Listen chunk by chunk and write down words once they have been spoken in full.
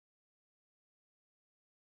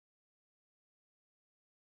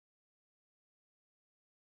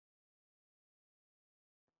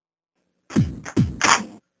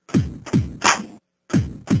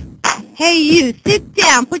Hey you, sit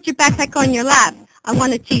down, put your backpack on your lap. I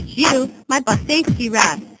want to teach you my bus safety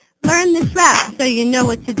rap. Learn this rap so you know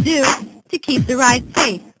what to do to keep the ride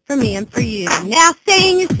safe for me and for you. Now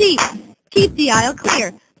stay in your seat. Keep the aisle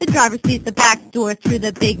clear. The driver sees the back door through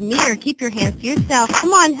the big mirror. Keep your hands to yourself.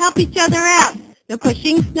 Come on, help each other out. No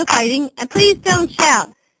pushing, no fighting, and please don't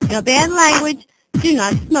shout. No bad language. Do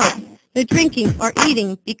not smoke. No drinking or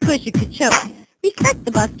eating because you could choke. Respect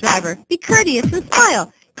the bus driver. Be courteous and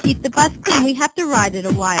smile. Keep the bus clean. We have to ride it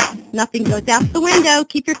a while. Nothing goes out the window.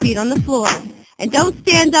 Keep your feet on the floor. And don't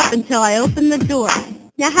stand up until I open the door.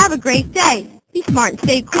 Now have a great day. Be smart and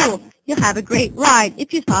stay cool. You'll have a great ride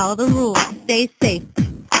if you follow the rules. Stay safe.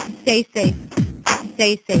 Stay safe.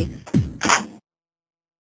 Stay safe.